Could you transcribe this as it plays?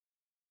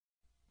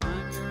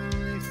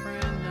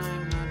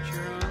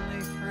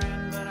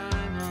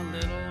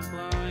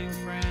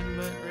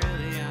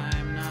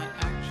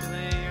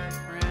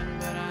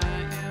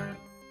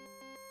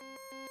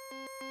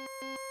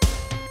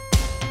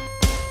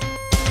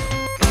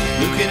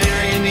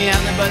the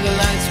outlet by the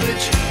light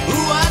switch, who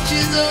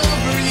watches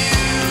over you.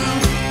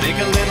 Make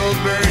a little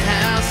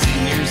birdhouse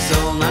in your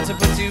soul, not to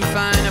put too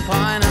fine a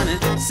point on it.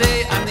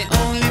 Say I'm the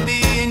only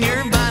bee in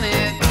your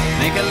bonnet.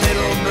 Make a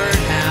little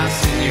birdhouse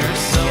in your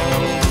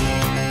soul.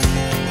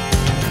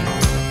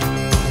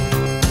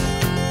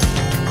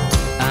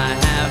 I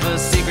have a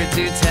secret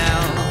to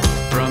tell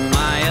from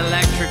my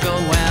electrical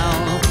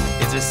well.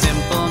 It's a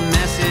simple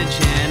message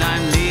and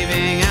I'm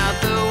leaving out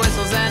the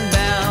whistles and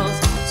bells.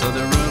 So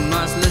the room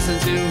must listen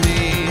to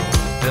me,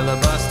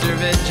 filibuster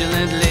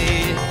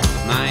vigilantly.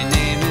 My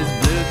name is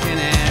Blue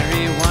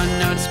Canary, one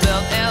note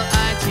spelled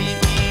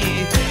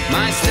L-I-T-E.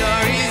 My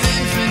story's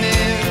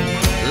infinite,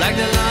 like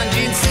the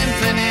Longines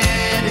Symphony.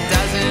 It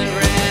doesn't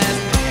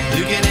rest.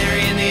 Blue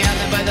Canary in the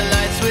outlet by the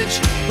light switch,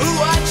 who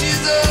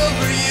watches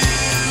over you.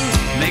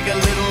 Make a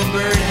little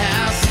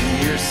birdhouse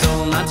in your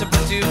soul, not to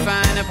put too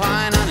fine a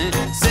point on it.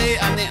 Say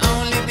I'm the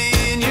only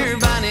bee in your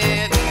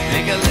bonnet.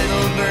 Make a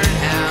little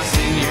birdhouse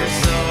in your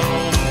soul.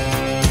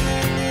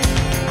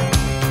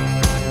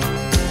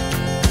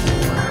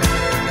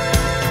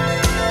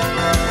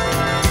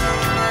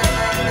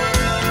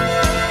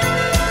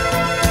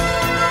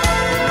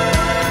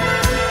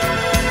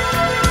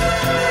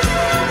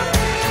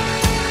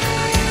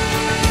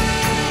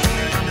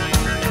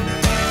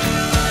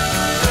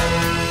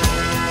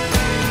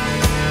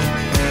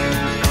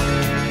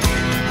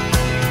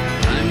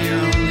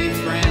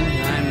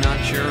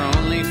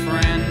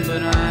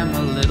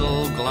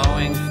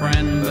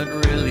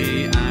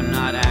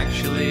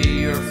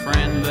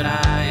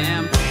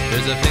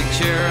 There's a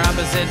picture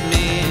opposite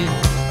me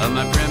of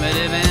my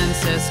primitive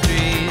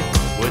ancestry,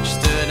 which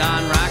stood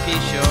on rocky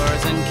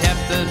shores and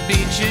kept the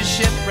beaches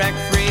shipwreck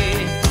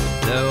free.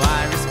 Though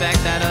I respect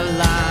that a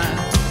lot,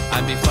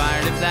 I'd be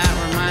fired if that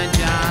were my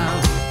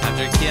job.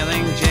 After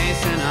killing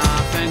Jason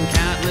off and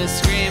countless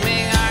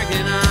screaming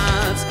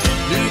Argonauts,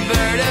 new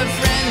bird of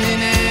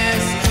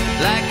friendliness,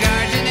 like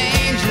guardian